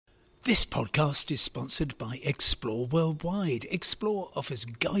This podcast is sponsored by Explore Worldwide. Explore offers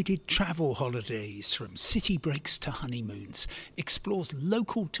guided travel holidays from city breaks to honeymoons. Explore's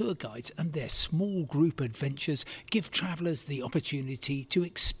local tour guides and their small group adventures give travellers the opportunity to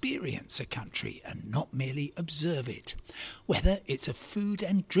experience a country and not merely observe it. Whether it's a food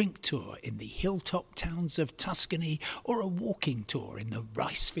and drink tour in the hilltop towns of Tuscany or a walking tour in the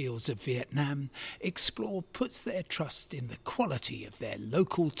rice fields of Vietnam, Explore puts their trust in the quality of their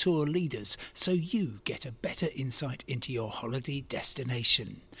local tour leaders so you get a better insight into your holiday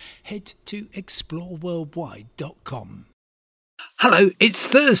destination. Head to exploreworldwide.com. Hello, it's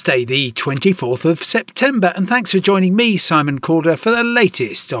Thursday the 24th of September and thanks for joining me, Simon Calder, for the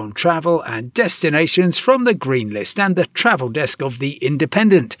latest on travel and destinations from the Green List and the travel desk of The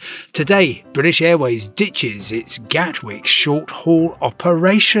Independent. Today, British Airways ditches its Gatwick short-haul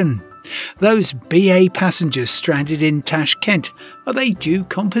operation. Those BA passengers stranded in Tashkent, are they due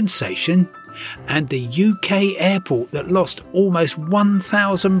compensation? And the UK airport that lost almost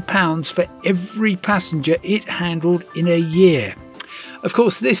 £1,000 for every passenger it handled in a year. Of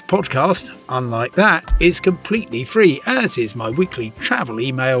course, this podcast, unlike that, is completely free, as is my weekly travel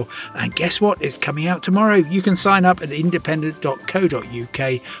email. And guess what? It's coming out tomorrow. You can sign up at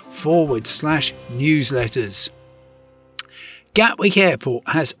independent.co.uk/newsletters. Gatwick Airport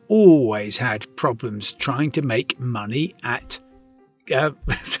has always had problems trying to make money at...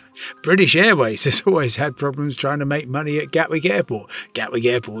 British Airways has always had problems trying to make money at Gatwick Airport. Gatwick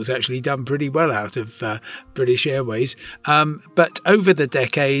Airport has actually done pretty well out of British Airways. But over the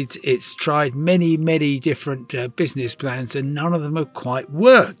decades, it's tried many different business plans and none of them have quite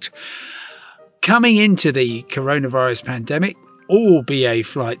worked. Coming into the coronavirus pandemic, all BA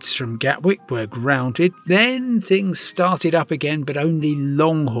flights from Gatwick were grounded. Then things started up again, but only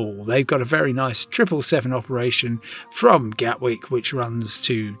long haul. They've got a very nice 777 operation from Gatwick, which runs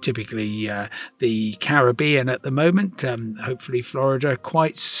to typically the Caribbean at the moment, hopefully Florida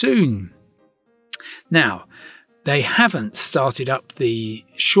quite soon. Now, they haven't started up the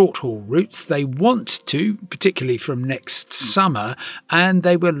short-haul routes. They want to, particularly from next summer, and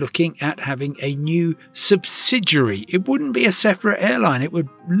they were looking at having a new subsidiary. It wouldn't be a separate airline. It would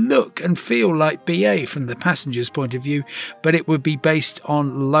look and feel like BA from the passenger's point of view, but it would be based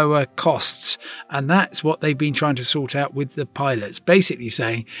on lower costs. And that's what they've been trying to sort out with the pilots, basically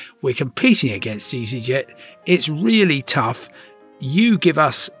saying, we're competing against EasyJet. It's really tough. You give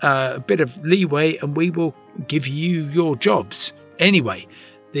us a bit of leeway and we will give you your jobs. Anyway,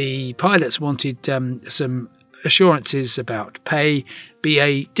 the pilots wanted some assurances about pay.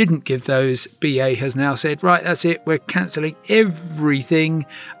 BA didn't give those. BA has now said, right, that's it. We're cancelling everything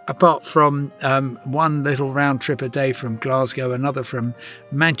apart from one little round trip a day from Glasgow, another from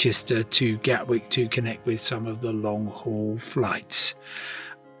Manchester to Gatwick to connect with some of the long haul flights.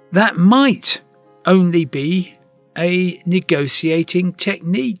 That might only be a negotiating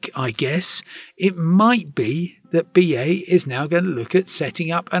technique, I guess. It might be that BA is now going to look at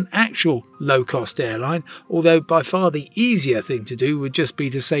setting up an actual low-cost airline, although by far the easier thing to do would just be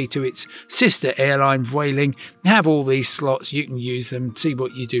to say to its sister airline, Vueling, have all these slots, you can use them, see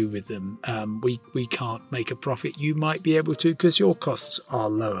what you do with them. We can't make a profit. You might be able to because your costs are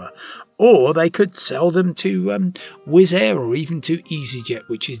lower. Or they could sell them to Wizz Air or even to EasyJet,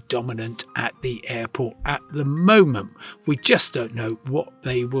 which is dominant at the airport at the moment. We just don't know what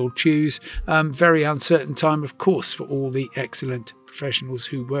they will choose. Very uncertain time, of course, for all the excellent professionals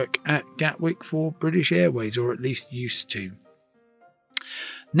who work at Gatwick for British Airways, or at least used to.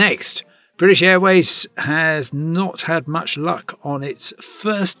 Next, British Airways has not had much luck on its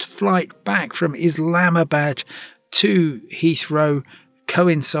first flight back from Islamabad to Heathrow,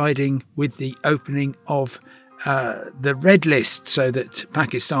 coinciding with the opening of the red list, so that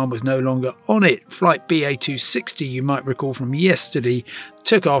Pakistan was no longer on it. Flight BA260, you might recall from yesterday,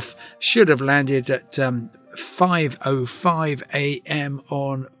 took off, should have landed at 5:05 a.m.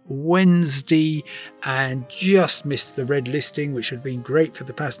 on Wednesday and just missed the red listing, which would have been great for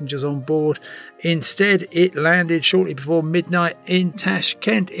the passengers on board. Instead, it landed shortly before midnight in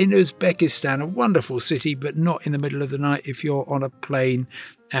Tashkent in Uzbekistan, a wonderful city, but not in the middle of the night if you're on a plane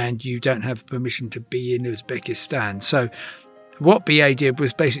and you don't have permission to be in Uzbekistan. So what BA did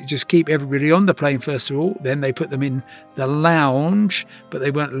was basically just keep everybody on the plane first of all, then they put them in the lounge, but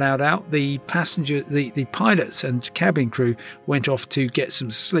they weren't allowed out. The passengers, the pilots and cabin crew went off to get some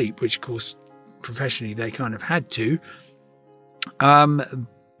sleep, which of course professionally they kind of had to.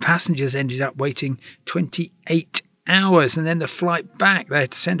 Passengers ended up waiting 28 hours, and then the flight back, they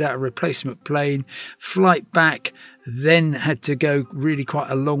had to send out a replacement plane. Flight back then had to go really quite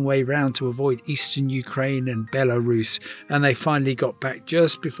a long way round to avoid eastern Ukraine and Belarus. And they finally got back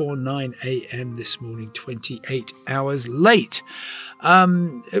just before 9 a.m. this morning, 28 hours late.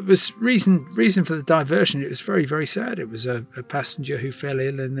 It was reason for the diversion. It was very, very sad. It was a passenger who fell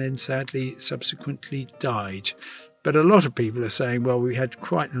ill and then sadly subsequently died. But a lot of people are saying, well, we had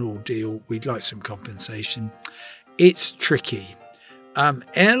quite an ordeal. We'd like some compensation. It's tricky.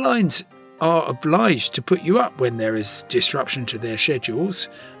 Airlines are obliged to put you up when there is disruption to their schedules.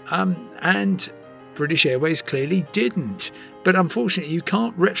 And British Airways clearly didn't. But unfortunately, you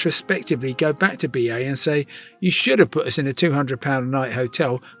can't retrospectively go back to BA and say, you should have put us in a £200 a night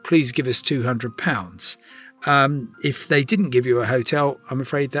hotel. Please give us £200. If they didn't give you a hotel, I'm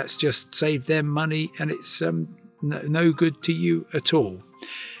afraid that's just saved them money and it's no good to you at all.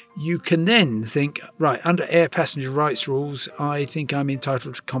 You can then think, right, under air passenger rights rules, I think I'm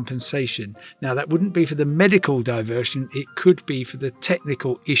entitled to compensation. Now, that wouldn't be for the medical diversion. It could be for the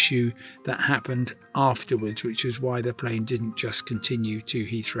technical issue that happened afterwards, which is why the plane didn't just continue to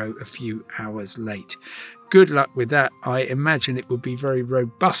Heathrow a few hours late. Good luck with that. I imagine it would be very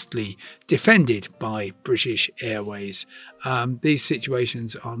robustly defended by British Airways. These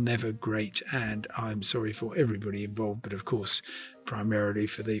situations are never great, and I'm sorry for everybody involved, but of course, primarily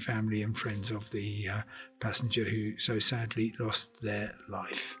for the family and friends of the passenger who so sadly lost their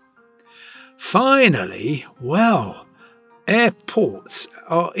life. Finally, well, airports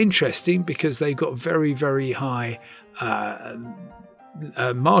are interesting because they've got very, very high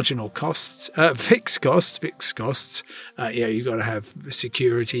marginal costs, fixed costs. You've got to have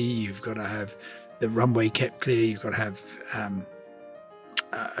security, you've got to have the runway kept clear, you've got to have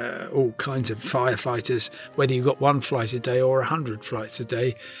all kinds of firefighters, whether you've got one flight a day or 100 flights a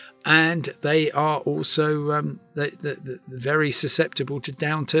day. And they are also very susceptible to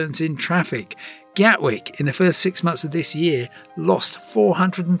downturns in traffic. Gatwick, in the first 6 months of this year, lost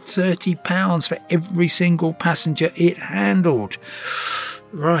 £430 for every single passenger it handled.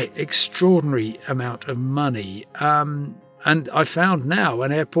 Right, extraordinary amount of money. And I found now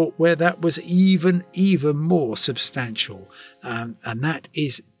an airport where that was even more substantial. And that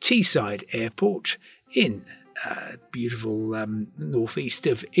is Teesside Airport in beautiful northeast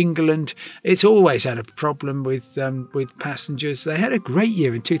of England. It's always had a problem with passengers. They had a great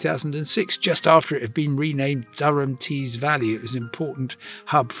year in 2006, just after it had been renamed Durham Tees Valley. It was an important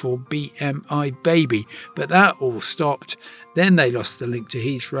hub for BMI Baby, but that all stopped. Then they lost the link to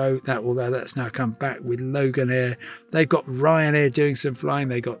Heathrow, although that's now come back with Loganair. They've got Ryanair doing some flying.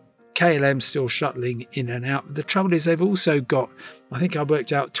 They've got KLM still shuttling in and out. The trouble is they've also got, I think I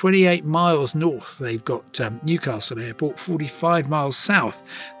worked out, 28 miles north. They've got Newcastle Airport, 45 miles south.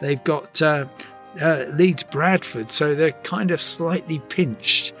 They've got Leeds Bradford, so they're kind of slightly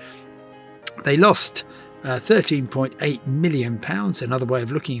pinched. They lost £13.8 million. Another way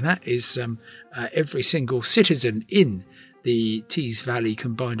of looking at that is every single citizen in the Tees Valley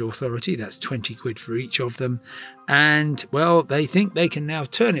Combined Authority. That's 20 quid for each of them. And, well, they think they can now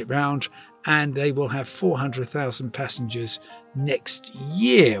turn it round and they will have 400,000 passengers next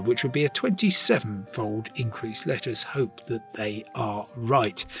year, which would be a 27-fold increase. Let us hope that they are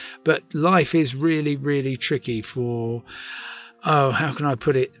right. But life is really, really tricky for, how can I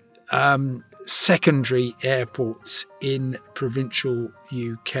put it, secondary airports in provincial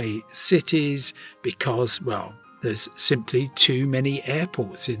UK cities because, well, there's simply too many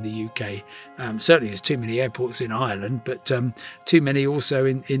airports in the UK. Certainly there's too many airports in Ireland, but too many also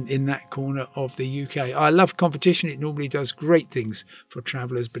in that corner of the UK. I love competition. It normally does great things for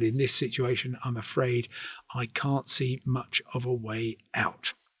travellers, but in this situation, I'm afraid I can't see much of a way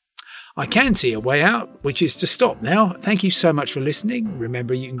out. I can see a way out, which is to stop now. Thank you so much for listening.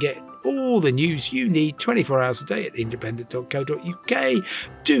 Remember, you can get all the news you need 24 hours a day at independent.co.uk.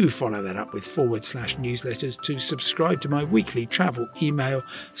 Do follow that up with /newsletters to subscribe to my weekly travel email,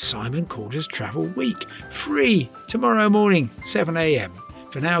 Simon Calder's Travel Week. Free tomorrow morning, 7 a.m.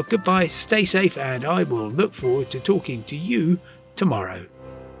 For now, goodbye, stay safe, and I will look forward to talking to you tomorrow.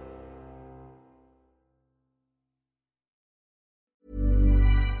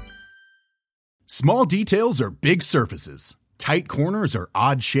 Small details are big surfaces. Tight corners are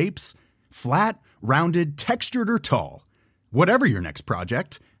odd shapes. Flat, rounded, textured, or tall. Whatever your next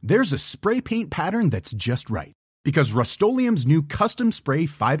project, there's a spray paint pattern that's just right. Because Rust-Oleum's new Custom Spray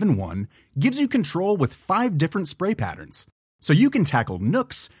 5-in-1 gives you control with 5 different spray patterns. So you can tackle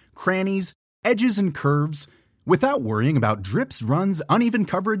nooks, crannies, edges, and curves without worrying about drips, runs, uneven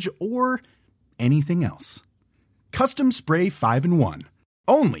coverage, or anything else. Custom Spray 5-in-1.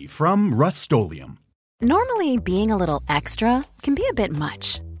 Only from Rust-Oleum. Normally, being a little extra can be a bit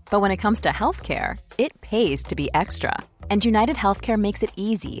much. But when it comes to healthcare, it pays to be extra. And United Healthcare makes it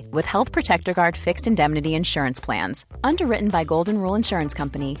easy with Health Protector Guard fixed indemnity insurance plans. Underwritten by Golden Rule Insurance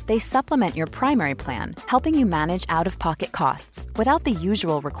Company, they supplement your primary plan, helping you manage out-of-pocket costs without the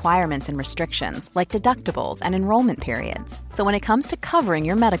usual requirements and restrictions like deductibles and enrollment periods. So when it comes to covering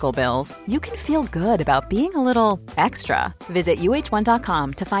your medical bills, you can feel good about being a little extra. Visit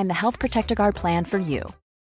uh1.com to find the Health Protector Guard plan for you.